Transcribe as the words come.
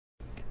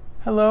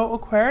Hello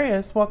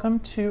Aquarius, welcome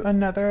to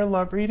another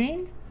love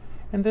reading.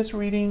 In this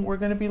reading, we're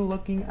going to be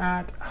looking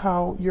at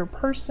how your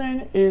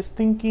person is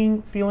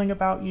thinking, feeling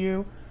about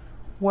you,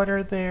 what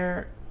are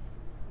their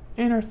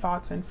inner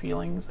thoughts and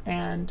feelings,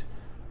 and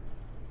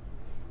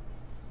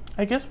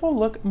I guess we'll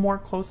look more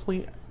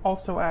closely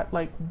also at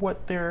like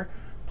what they're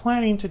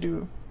planning to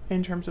do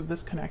in terms of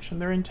this connection,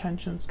 their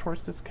intentions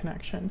towards this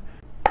connection.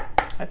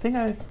 I think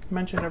I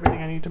mentioned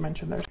everything I need to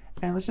mention there.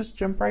 And let's just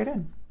jump right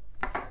in.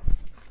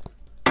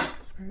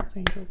 Spirits,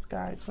 angels,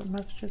 guides, what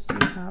messages do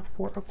you have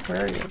for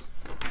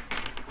Aquarius?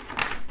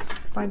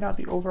 Let's find out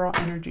the overall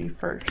energy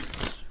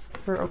first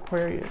for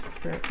Aquarius,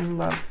 spirit and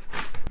love.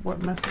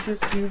 What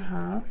messages do you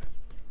have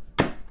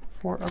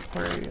for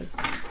Aquarius?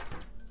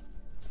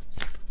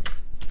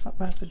 What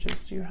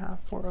messages do you have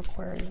for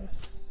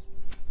Aquarius?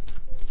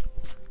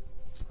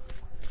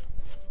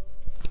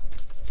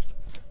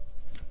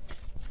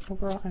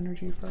 Overall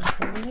energy for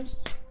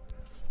Aquarius.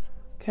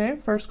 Okay,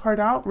 first card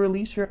out,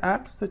 release your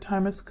ex. The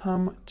time has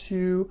come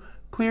to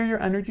clear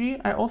your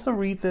energy. I also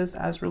read this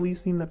as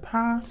releasing the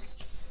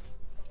past.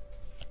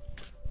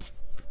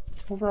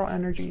 Overall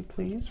energy,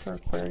 please, for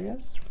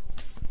Aquarius.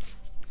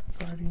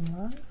 Regarding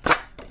love.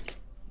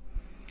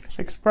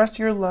 Express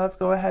your love.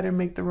 Go ahead and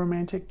make the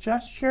romantic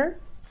gesture.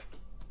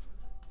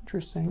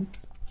 Interesting.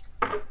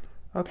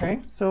 Okay,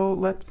 so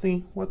let's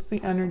see. What's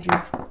the energy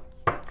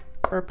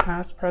for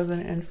past,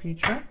 present, and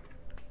future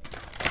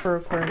for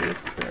Aquarius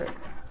spirit?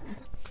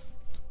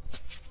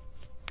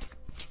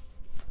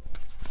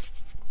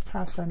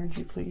 Past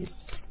energy,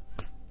 please.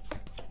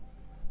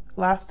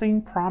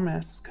 Lasting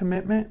promise,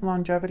 commitment,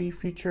 longevity,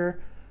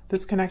 future.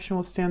 This connection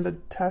will stand the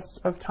test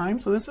of time.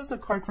 So this is a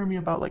card for me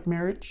about like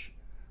marriage,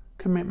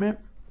 commitment.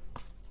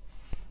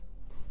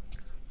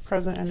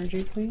 Present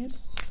energy,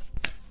 please.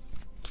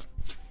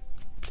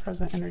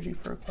 Present energy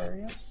for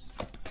Aquarius.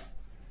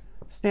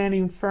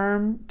 Standing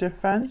firm,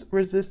 defense,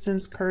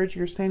 resistance, courage.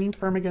 You're standing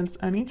firm against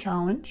any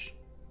challenge.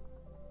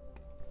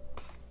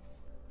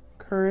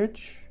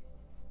 Courage.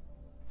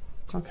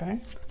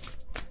 Okay.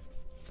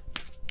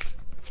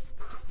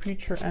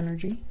 Future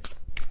energy.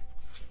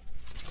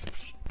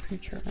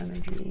 Future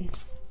energy.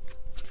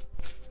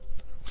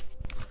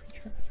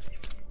 Future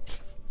energy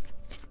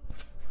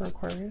for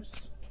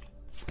Aquarius.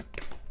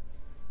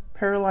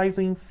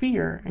 Paralyzing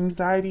fear,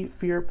 anxiety,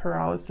 fear,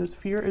 paralysis.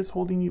 Fear is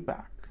holding you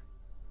back.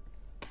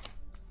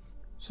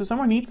 So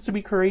someone needs to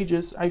be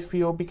courageous, I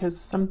feel, because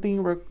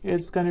something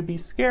is going to be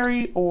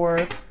scary,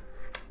 or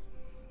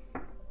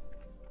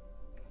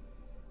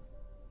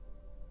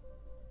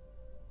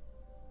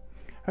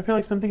I feel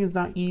like something is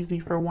not easy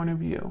for one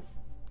of you.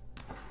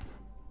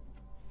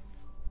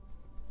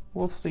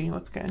 We'll see.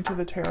 Let's get into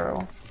the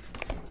tarot.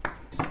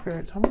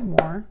 Spirit, tell me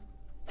more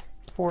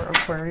for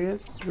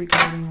Aquarius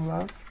regarding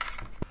love.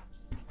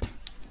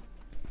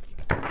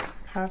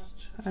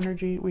 Past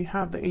energy, we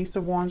have the Ace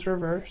of Wands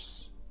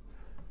reverse.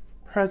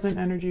 Present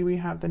energy, we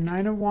have the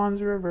Nine of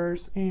Wands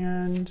reverse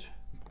and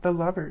the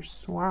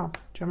Lovers. Wow,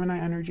 Gemini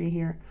energy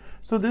here.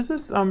 So this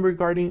is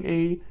regarding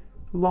a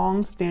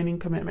long-standing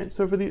commitment.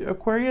 So for the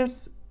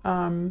Aquarius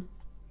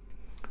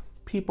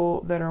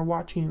people that are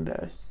watching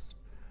this,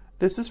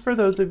 this is for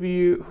those of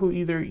you who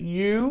either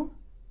you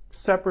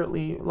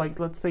separately, like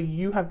let's say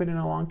you have been in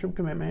a long-term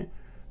commitment,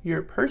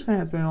 your person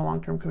has been in a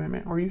long-term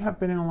commitment, or you have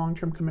been in a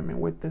long-term commitment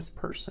with this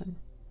person.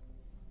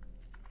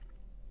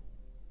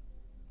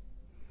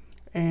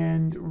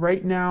 And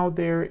right now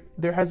there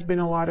has been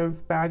a lot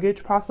of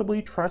baggage,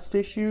 possibly trust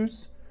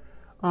issues,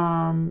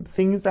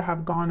 things that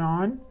have gone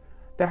on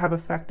that have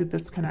affected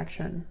this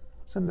connection.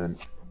 It's in the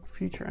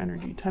future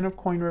energy. 10 of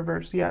coin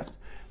reverse. Yes.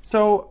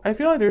 So I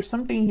feel like there's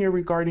something here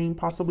regarding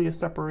possibly a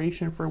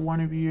separation for one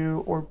of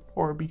you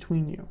or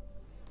between you.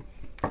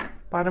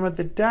 Bottom of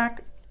the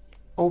deck,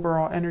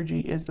 overall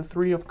energy is the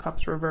Three of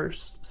Cups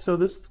reverse. So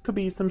this could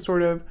be some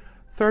sort of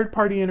third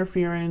party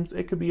interference.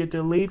 It could be a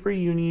delayed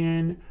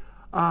reunion,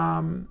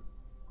 or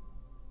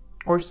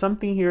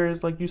something here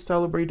is like you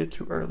celebrated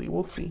too early.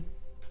 We'll see.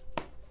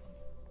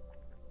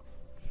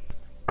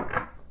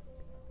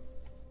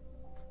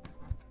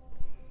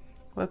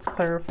 Let's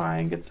clarify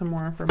and get some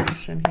more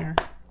information here.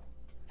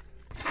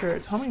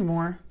 Spirit, tell me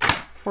more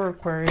for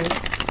Aquarius.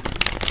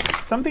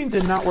 Something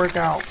did not work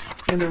out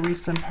in the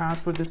recent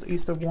past with this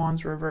Ace of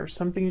Wands reverse.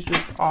 Something's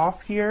just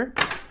off here.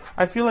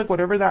 I feel like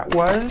whatever that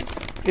was,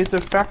 it's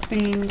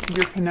affecting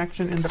your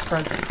connection in the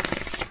present.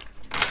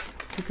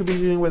 You could be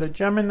dealing with a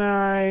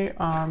Gemini.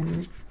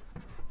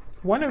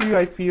 One of you,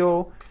 I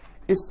feel,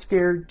 is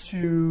scared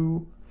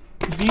to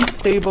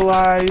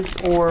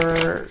destabilize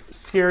or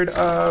scared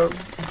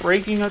of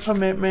breaking a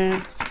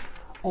commitment,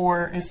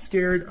 or is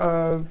scared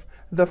of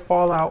the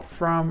fallout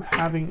from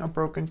having a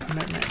broken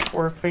commitment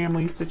or a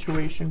family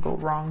situation go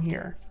wrong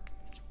here.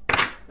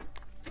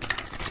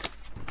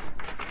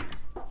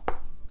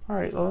 All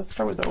right, well, let's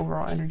start with the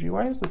overall energy.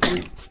 Why is the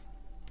three?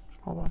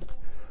 Hold on.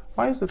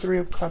 Why is the Three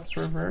of Cups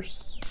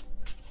reverse?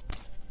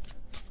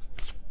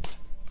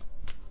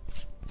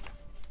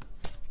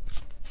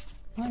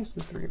 Why is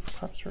the Three of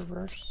Cups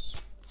reverse?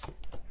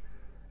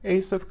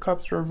 Ace of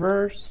Cups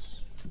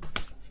reverse.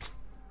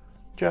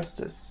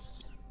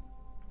 Justice.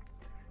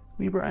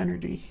 Libra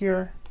energy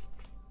here.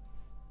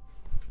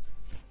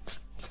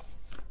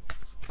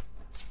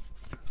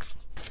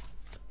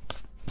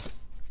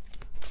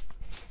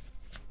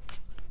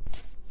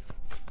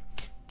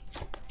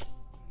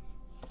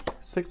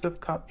 Six of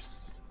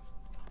Cups.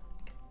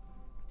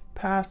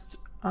 Past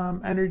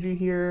energy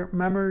here.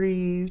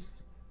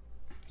 Memories.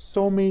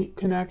 Soulmate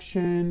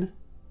connection.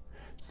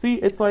 See,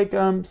 it's like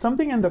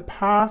something in the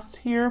past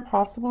here,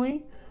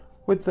 possibly,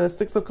 with the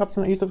Six of Cups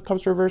and the Ace of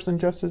Cups reversed and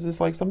Justice. Is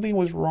like something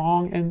was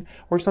wrong, and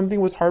or something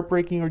was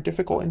heartbreaking or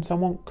difficult, and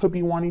someone could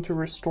be wanting to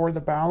restore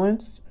the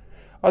balance.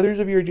 Others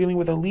of you are dealing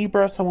with a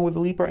Libra, someone with a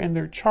Libra in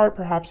their chart.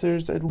 Perhaps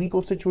there's a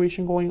legal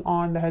situation going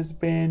on that has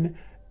been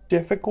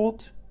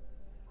difficult.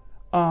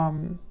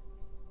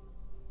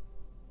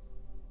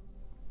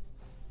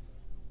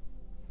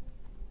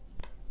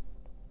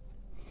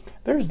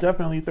 There's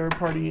definitely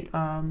third-party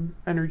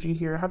energy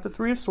here. I have the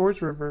Three of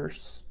Swords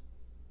reverse.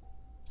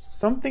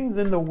 Something's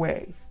in the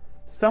way.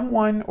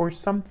 Someone or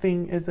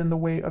something is in the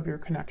way of your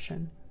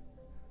connection.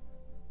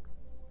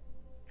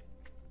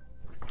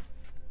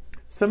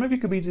 Some of you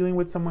could be dealing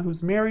with someone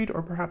who's married,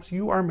 or perhaps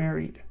you are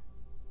married.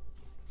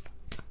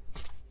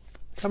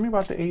 Tell me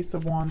about the Ace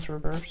of Wands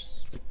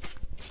reverse.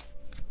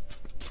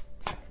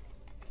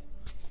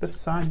 The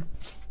Sun.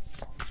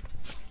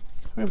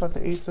 Tell me about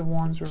the Ace of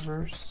Wands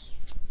reverse.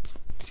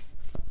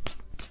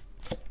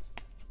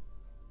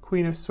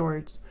 Queen of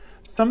Swords.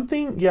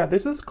 Something, yeah,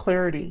 this is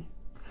clarity.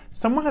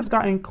 Someone has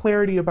gotten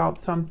clarity about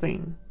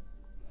something.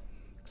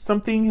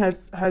 Something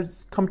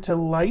has come to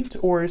light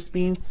or is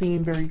being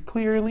seen very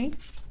clearly.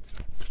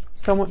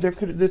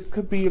 This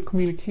could be a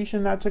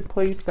communication that took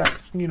place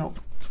that, you know,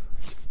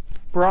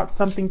 brought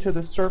something to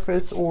the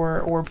surface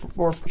or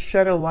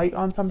shed a light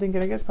on something.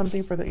 Can I get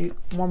something for the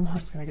one more?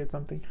 Can I get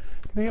something?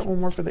 Can I get one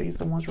more for the Ace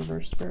of Wands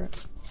reverse,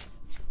 Spirit?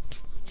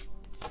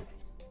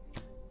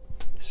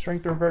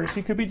 Strength reverse.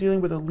 You could be dealing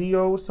with a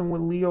Leo,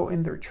 someone with Leo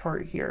in their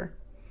chart here.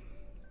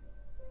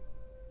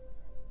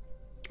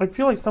 I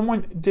feel like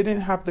someone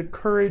didn't have the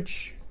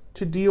courage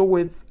to deal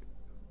with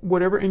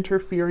whatever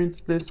interference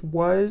this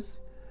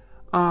was.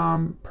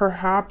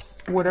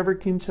 Perhaps whatever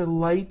came to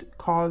light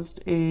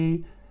caused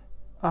a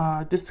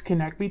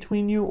disconnect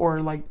between you,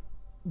 or like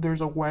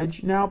there's a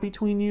wedge now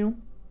between you.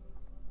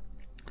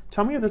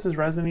 Tell me if this is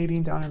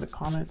resonating down in the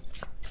comments.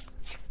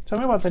 Tell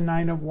me about the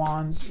Nine of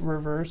Wands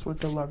reverse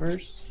with the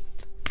Lovers.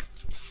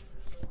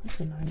 What's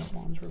the Nine of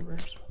Wands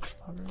reverse with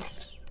the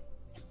Lovers?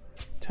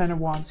 Ten of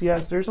Wands.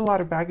 Yes, there's a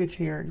lot of baggage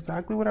here.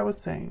 Exactly what I was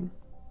saying.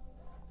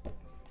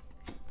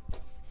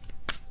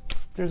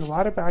 There's a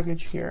lot of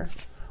baggage here.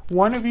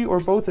 One of you or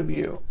both of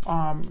you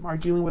are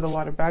dealing with a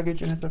lot of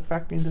baggage, and it's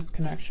affecting this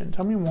connection.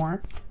 Tell me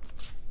more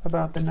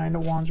about the Nine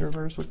of Wands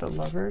reverse with the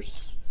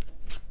Lovers.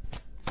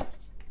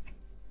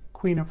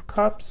 Queen of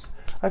Cups.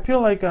 I feel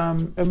like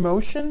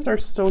emotions are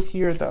still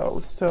here though.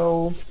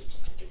 So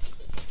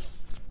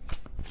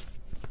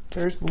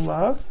there's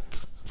love,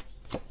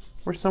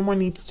 where someone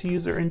needs to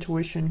use their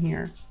intuition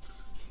here.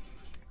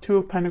 Two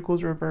of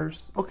Pentacles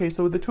reverse. Okay,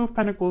 so with the Two of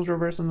Pentacles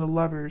reverse and the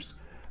Lovers,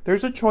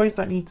 there's a choice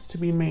that needs to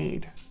be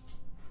made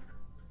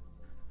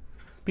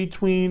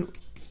between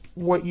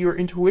what your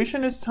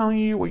intuition is telling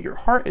you, what your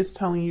heart is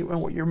telling you,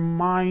 and what your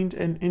mind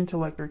and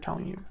intellect are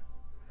telling you.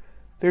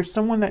 There's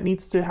someone that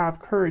needs to have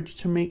courage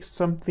to make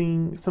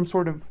something, some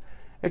sort of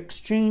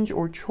exchange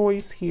or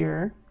choice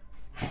here.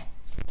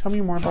 Tell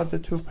me more about the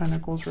Two of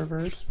Pentacles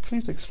reverse.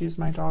 Please excuse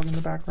my dog in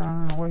the background. I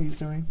don't know what he's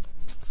doing.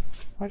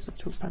 Why is the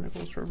Two of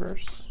Pentacles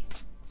reverse?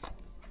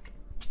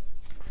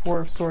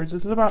 Four of Swords.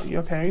 This is about,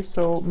 okay,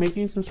 so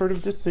making some sort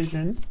of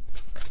decision,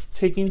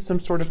 taking some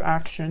sort of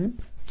action,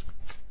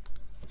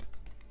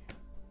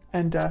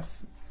 and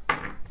Death.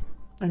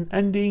 An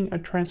ending, a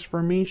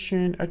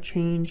transformation, a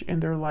change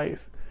in their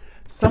life.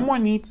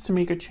 Someone needs to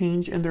make a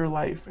change in their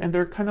life, and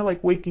they're kind of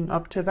like waking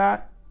up to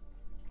that.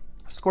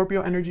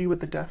 Scorpio energy with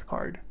the Death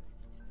card.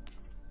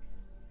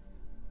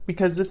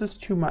 Because this is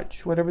too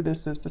much. Whatever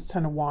this is, this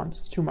Ten of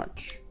Wands, too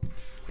much.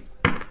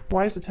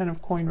 Why is the Ten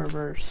of Coin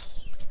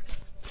reverse?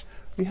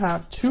 We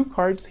have two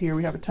cards here.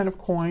 We have a Ten of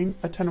Coin,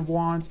 a Ten of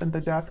Wands, and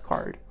the Death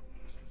card.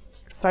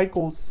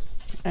 Cycles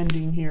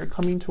ending here,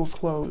 coming to a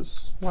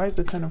close. Why is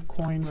the Ten of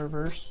Coin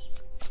reverse?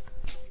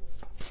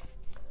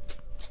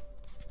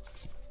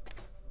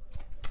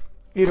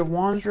 Eight of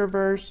Wands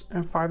reverse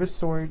and Five of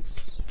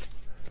Swords.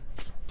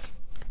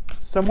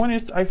 Someone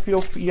is, I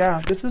feel,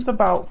 yeah, this is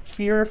about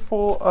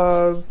fearful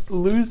of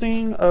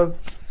losing, of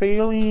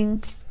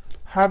failing,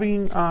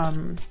 having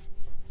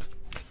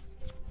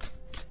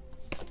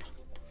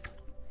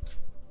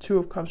Two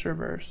of Cups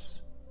reverse.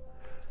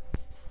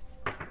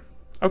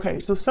 Okay,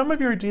 so some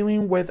of you are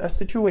dealing with a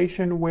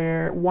situation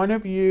where one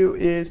of you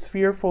is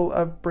fearful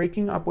of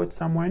breaking up with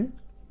someone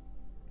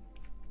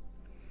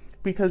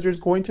because there's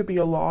going to be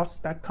a loss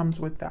that comes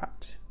with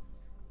that.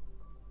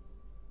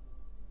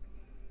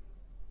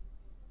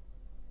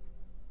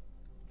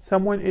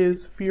 Someone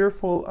is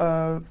fearful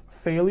of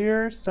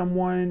failure.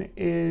 Someone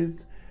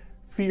is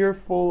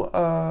fearful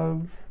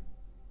of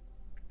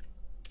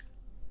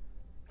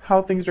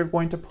how things are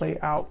going to play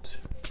out.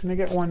 Can I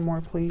get one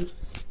more,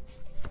 please?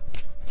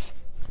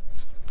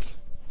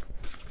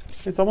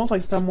 It's almost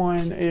like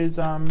someone is,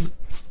 I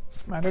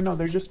don't know,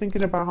 they're just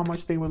thinking about how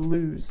much they would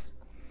lose.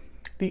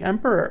 The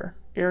Emperor,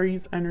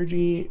 Aries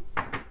energy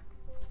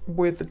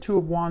with the Two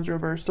of Wands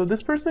reversed. So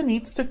this person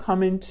needs to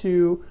come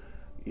into,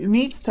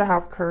 needs to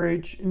have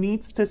courage,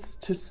 needs to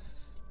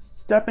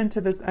step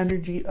into this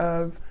energy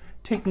of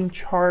taking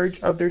charge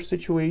of their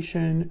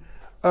situation,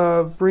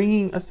 of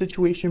bringing a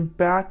situation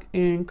back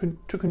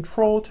to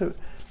control, to,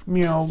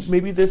 you know,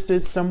 maybe this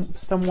is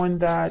someone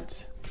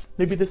that,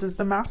 maybe this is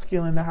the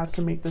masculine that has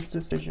to make this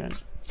decision.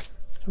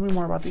 Tell me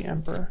more about the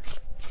Emperor.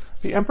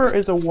 The Emperor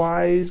is a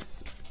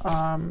wise,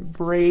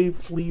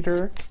 brave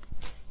leader,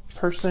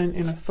 person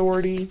in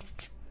authority.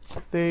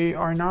 They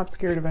are not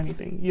scared of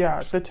anything. Yeah,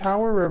 the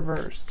Tower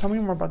reversed. Tell me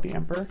more about the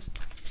Emperor.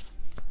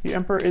 The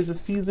Emperor is a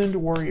seasoned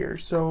warrior,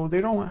 so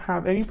they don't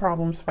have any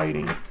problems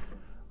fighting.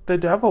 The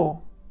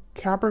Devil,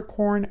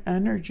 Capricorn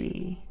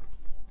energy.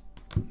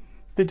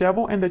 The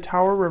Devil and the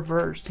Tower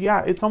reversed.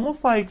 Yeah, it's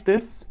almost like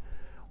this,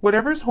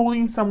 whatever's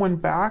holding someone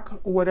back,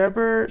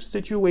 whatever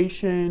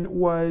situation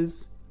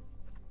was,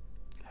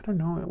 I don't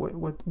know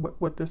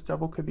what this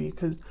Devil could be,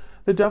 because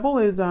the Devil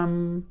is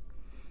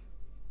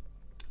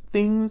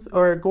things,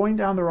 or going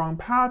down the wrong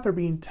path, or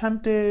being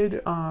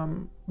tempted,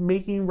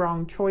 making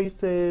wrong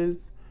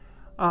choices,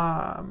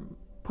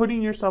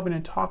 putting yourself in a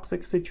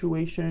toxic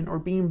situation, or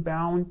being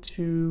bound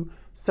to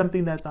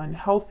something that's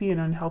unhealthy, an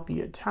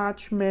unhealthy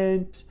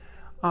attachment.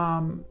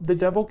 The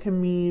Devil can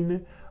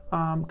mean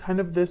kind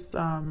of this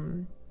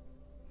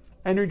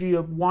energy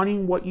of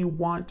wanting what you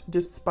want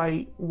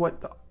despite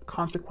what the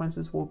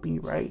consequences will be,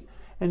 right?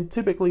 And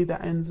typically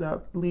that ends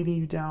up leading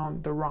you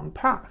down the wrong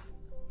path.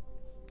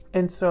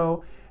 And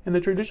so in the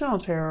traditional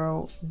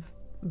tarot,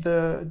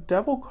 the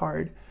Devil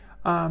card,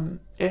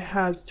 it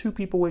has two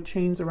people with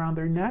chains around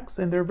their necks,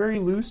 and they're very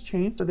loose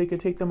chains, so they could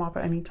take them off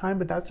at any time,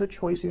 but that's a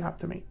choice you have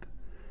to make.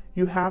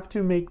 You have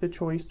to make the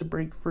choice to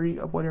break free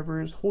of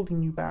whatever is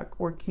holding you back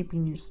or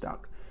keeping you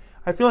stuck.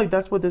 I feel like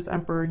that's what this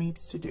Emperor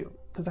needs to do,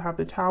 because I have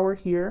the Tower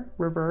here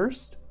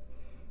reversed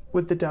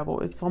with the Devil.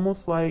 It's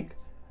almost like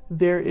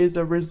there is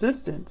a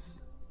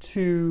resistance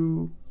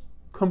to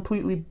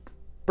completely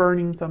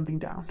burning something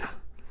down.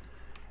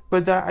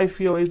 But that, I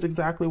feel, is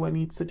exactly what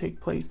needs to take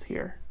place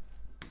here.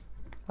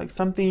 Like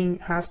something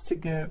has to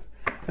give.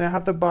 And I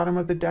have the bottom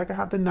of the deck, I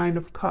have the Nine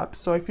of Cups.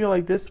 So I feel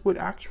like this would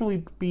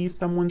actually be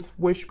someone's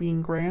wish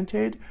being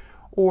granted,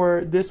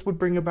 or this would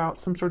bring about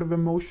some sort of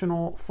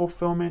emotional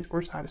fulfillment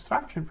or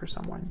satisfaction for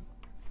someone.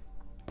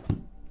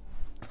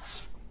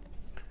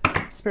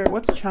 Spirit,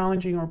 what's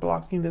challenging or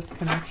blocking this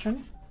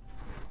connection?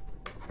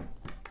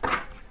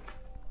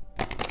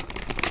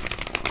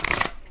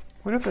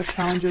 What are the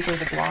challenges or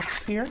the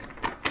blocks here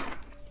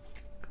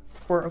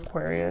for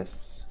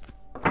Aquarius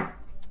and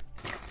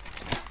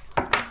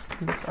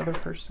this other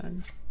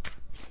person?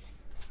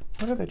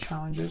 What are the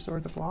challenges or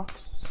the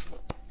blocks?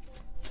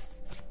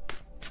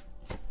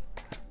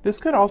 This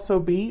could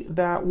also be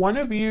that one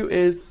of you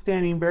is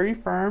standing very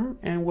firm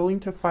and willing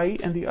to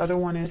fight, and the other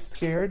one is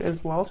scared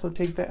as well. So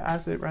take that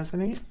as it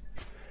resonates.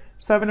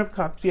 Seven of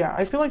Cups. Yeah,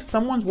 I feel like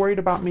someone's worried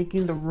about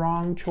making the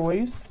wrong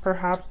choice.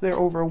 Perhaps they're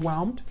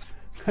overwhelmed,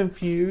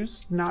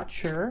 confused, not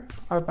sure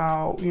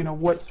about, you know,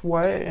 what's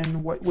what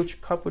and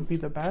which cup would be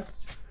the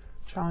best.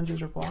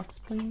 Challenges or blocks,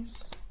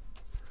 please.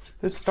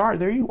 The Star.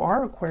 There you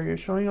are, Aquarius,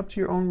 showing up to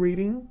your own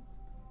reading.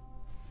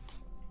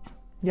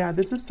 Yeah,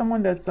 this is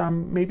someone that's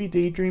maybe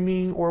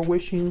daydreaming or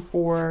wishing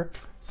for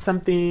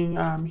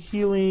something,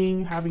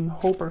 healing, having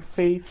hope or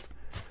faith.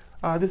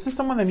 This is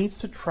someone that needs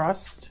to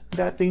trust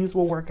that things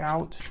will work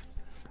out.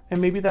 And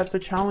maybe that's a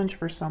challenge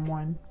for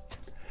someone.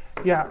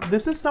 Yeah,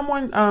 this is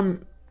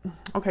someone,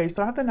 okay,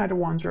 so I have the Knight of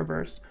Wands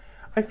reverse.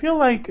 I feel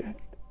like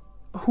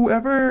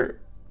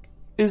whoever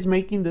is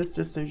making this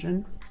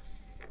decision,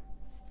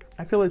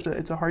 I feel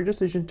it's a hard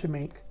decision to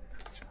make.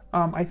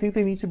 I think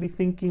they need to be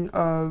thinking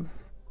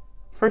of,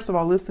 first of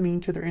all, listening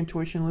to their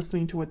intuition,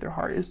 listening to what their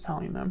heart is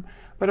telling them.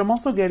 But I'm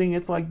also getting,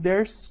 it's like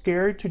they're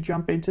scared to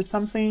jump into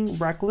something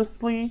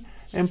recklessly,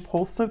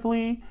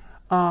 impulsively,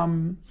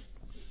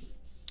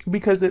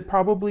 because it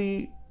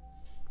probably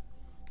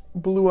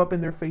blew up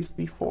in their face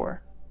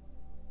before.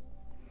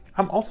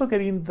 I'm also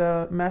getting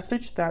the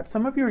message that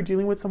some of you are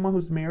dealing with someone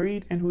who's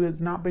married and who has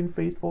not been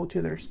faithful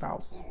to their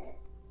spouse.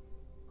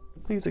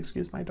 Please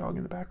excuse my dog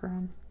in the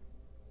background.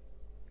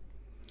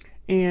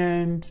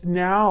 And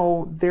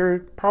now they're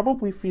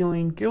probably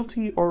feeling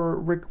guilty or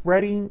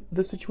regretting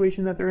the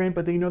situation that they're in,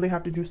 but they know they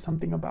have to do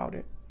something about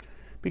it.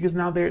 Because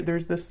now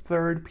there's this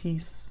third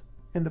piece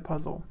in the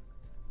puzzle.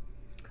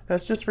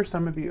 That's just for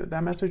some of you.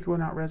 That message will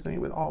not resonate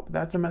with all, but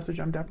that's a message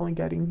I'm definitely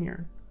getting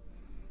here.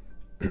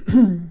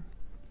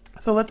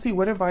 So let's see,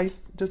 what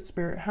advice does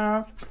Spirit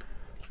have?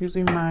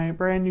 Using my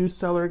brand new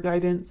Stellar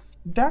Guidance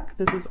deck.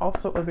 This is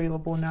also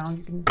available now.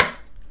 You can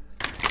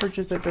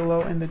purchase it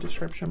below in the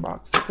description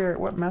box. Spirit,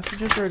 what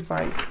messages or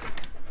advice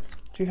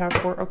do you have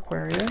for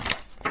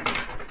Aquarius?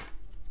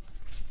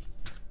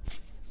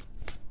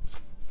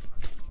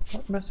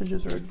 What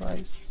messages or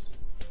advice?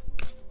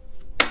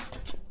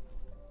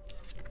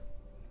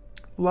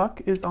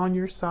 Luck is on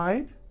your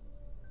side.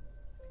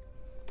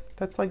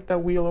 That's like the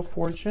Wheel of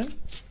Fortune.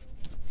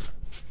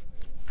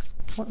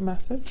 What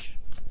message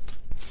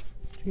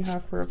do you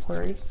have for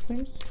Aquarius,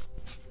 please?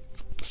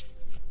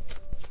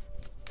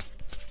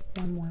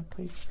 One more,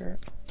 please,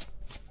 Spirit.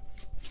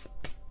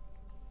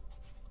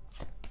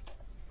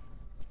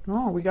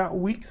 Oh, we got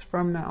weeks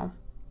from now.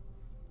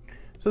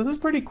 So this is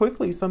pretty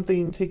quickly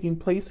something taking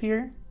place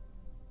here.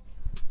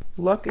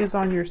 Luck is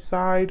on your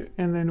side,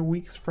 and then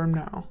weeks from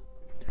now.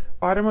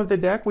 Bottom of the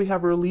deck, we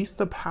have release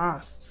the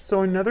past.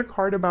 So another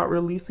card about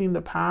releasing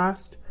the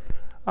past.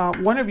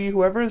 One of you,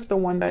 whoever is the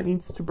one that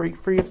needs to break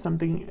free of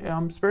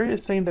something, Spirit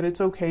is saying that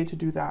it's okay to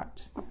do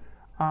that.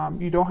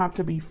 You don't have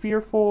to be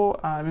fearful.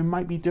 It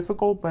might be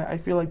difficult, but I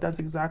feel like that's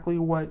exactly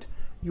what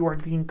you are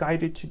being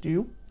guided to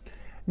do.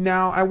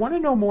 Now, I want to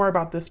know more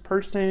about this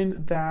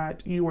person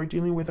that you are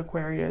dealing with,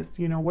 Aquarius.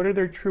 You know, what are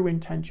their true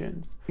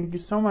intentions? Thank you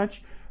so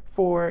much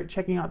for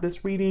checking out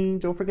this reading.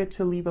 Don't forget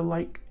to leave a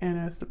like and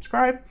a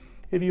subscribe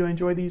if you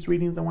enjoy these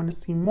readings and want to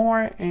see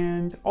more.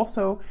 And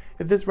also,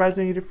 if this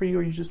resonated for you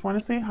or you just want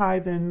to say hi,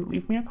 then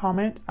leave me a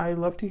comment. I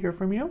love to hear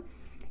from you.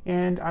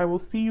 And I will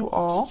see you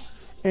all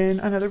in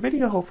another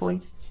video,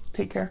 hopefully.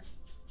 Take care.